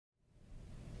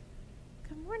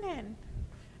morning.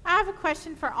 I have a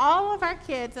question for all of our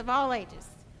kids of all ages.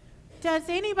 Does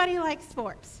anybody like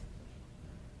sports?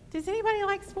 Does anybody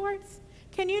like sports?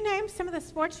 Can you name some of the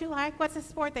sports you like? What's a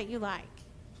sport that you like?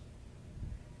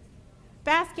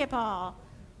 Basketball.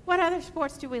 What other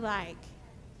sports do we like?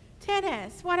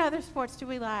 Tennis. What other sports do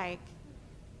we like?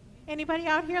 Anybody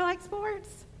out here like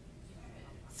sports?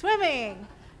 Swimming.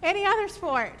 Any other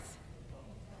sports?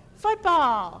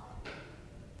 Football.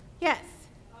 Yes.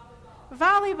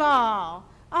 Volleyball.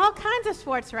 All kinds of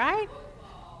sports, right?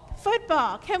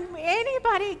 Football. Can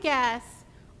anybody guess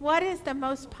what is the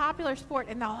most popular sport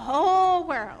in the whole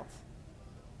world?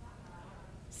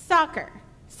 Soccer.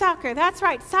 Soccer, that's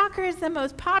right. Soccer is the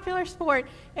most popular sport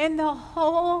in the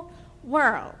whole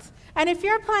world. And if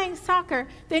you're playing soccer,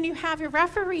 then you have your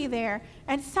referee there,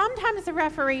 and sometimes the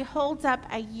referee holds up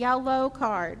a yellow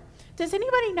card. Does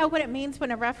anybody know what it means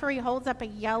when a referee holds up a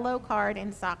yellow card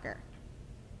in soccer?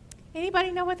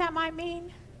 Anybody know what that might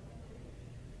mean?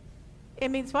 It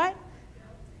means what?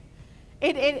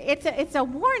 It's a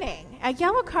warning. A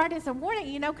yellow card is a warning.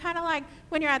 You know, kind of like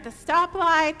when you're at the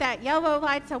stoplight, that yellow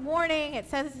light's a warning. It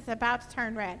says it's about to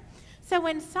turn red. So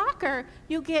in soccer,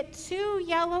 you get 2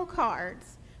 yellow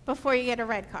cards before you get a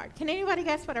red card. Can anybody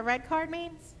guess what a red card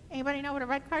means? Anybody know what a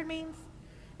red card means?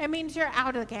 It means you're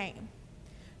out of the game.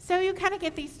 So you kind of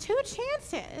get these 2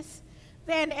 chances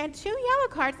and 2 yellow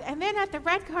cards, and then at the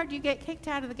red card, you get kicked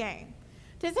out of the game.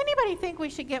 Does anybody think we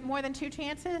should get more than 2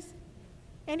 chances?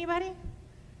 Anybody?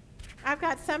 I've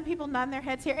got some people nodding their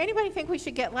heads here. Anybody think we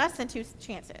should get less than 2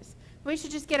 chances? We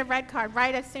should just get a red card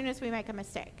right as soon as we make a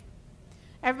mistake.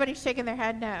 Everybody's shaking their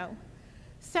head no.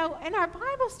 So in our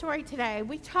Bible story today,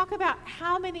 we talk about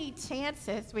how many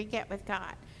chances we get with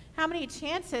God, how many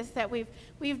chances that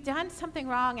we've done something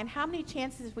wrong, and how many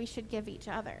chances we should give each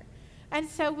other. And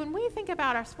so when we think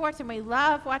about our sports, and we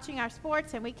love watching our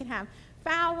sports, and we can have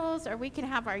fouls or we can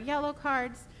have our yellow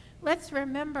cards, let's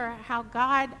remember how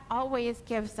God always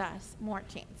gives us more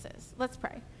chances. Let's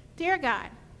pray. Dear God,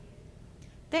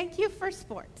 thank you for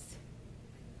sports.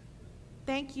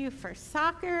 Thank you for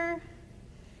soccer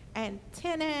and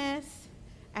tennis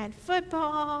and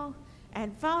football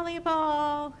and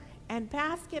volleyball and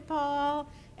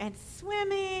basketball and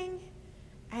swimming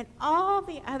and all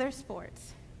the other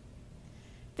sports.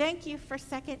 Thank you for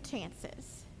second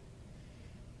chances.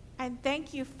 And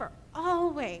thank you for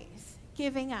always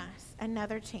giving us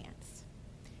another chance.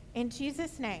 In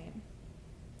Jesus' name,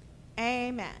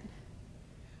 amen.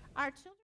 Our children